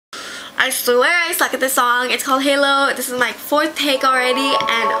I swear I suck at this song. It's called Halo. This is my 4th take already,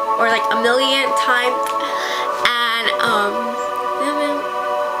 or like a millionth time. And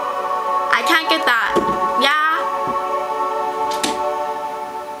I can't get that. Yeah.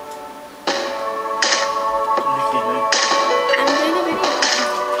 I'm doing a video.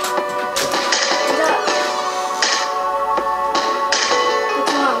 What's up?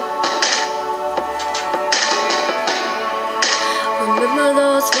 What's wrong? Remember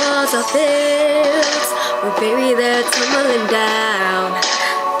those walls I built? Well, baby, they're tumbling down.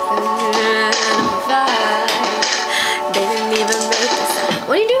 They didn't even make a sound.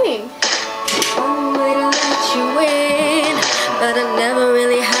 What are you doing? One way to let you in, but I never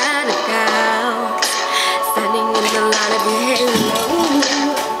really had a doubt. Standing in the line of your halo,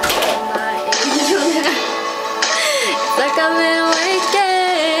 my angel. It's like I've been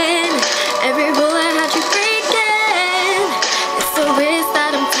waking. Every rule I had you breaking. It's the risk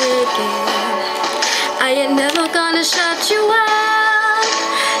that I'm taking. I ain't never gonna shut you out.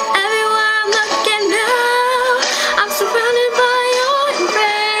 Everywhere I'm looking now, I'm surrounded by your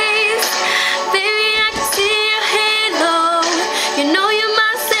embrace. Baby, I can see your halo. You know you're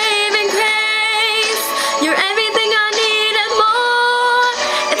my saving grace. You're everything I need and more.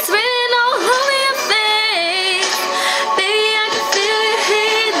 It's written all over your face. Baby, I can feel your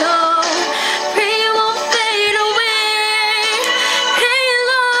halo. Pray it won't fade away.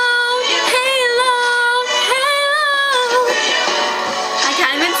 Halo, halo, halo. I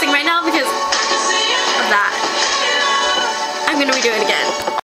can't even sing right now because of that. I'm gonna redo it again.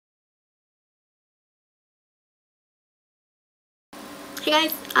 Hey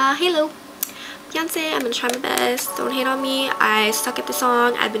guys, Halo. Beyonce, I'm gonna try my best. Don't hate on me. I suck at the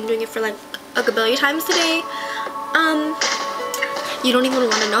song. I've been doing it for like a gabillion times today. You don't even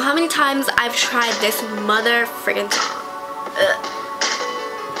want to know how many times I've tried this mother friggin' song. Ugh.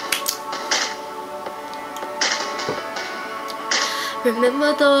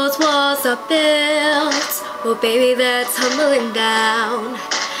 Remember those walls I built? Well, baby, they're tumbling down.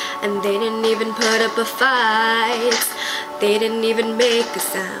 And they didn't even put up a fight. They didn't even make a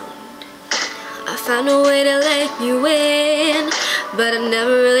sound. I found a way to let you in, but I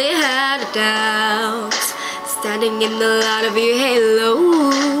never really had a doubt. Standing in the light of your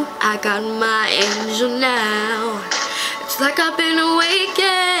halo, I got my angel now. It's like I've been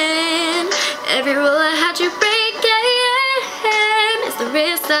awakened. Every rule I had you breaking. It's the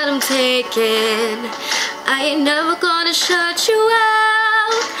risk that I'm taking. I ain't never gonna shut you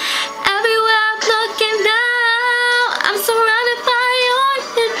out. Everywhere I'm looking now, I'm surrounded by your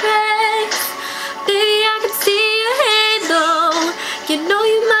embrace. Baby, I can see your halo. You know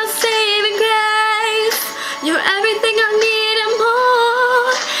you're my saving grace. You're everything I need and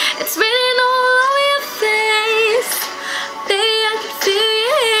more. It's written all over your face. Baby, I can feel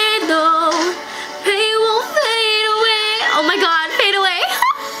your halo. Pray it won't fade away. Oh my god, fade away.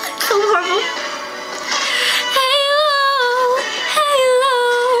 So horrible. Halo, halo,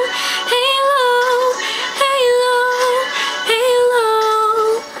 halo, halo, halo.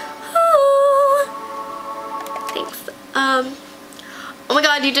 Ooh. Thanks. Oh my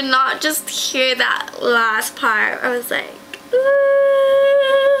god, you did not just hear that last part. I was like,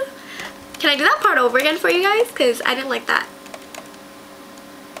 ooh. Can I do that part over again for you guys? Because I didn't like that.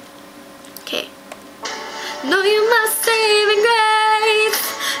 Okay. No, you're my saving grace.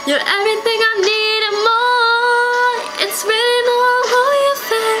 You're everything I need and more.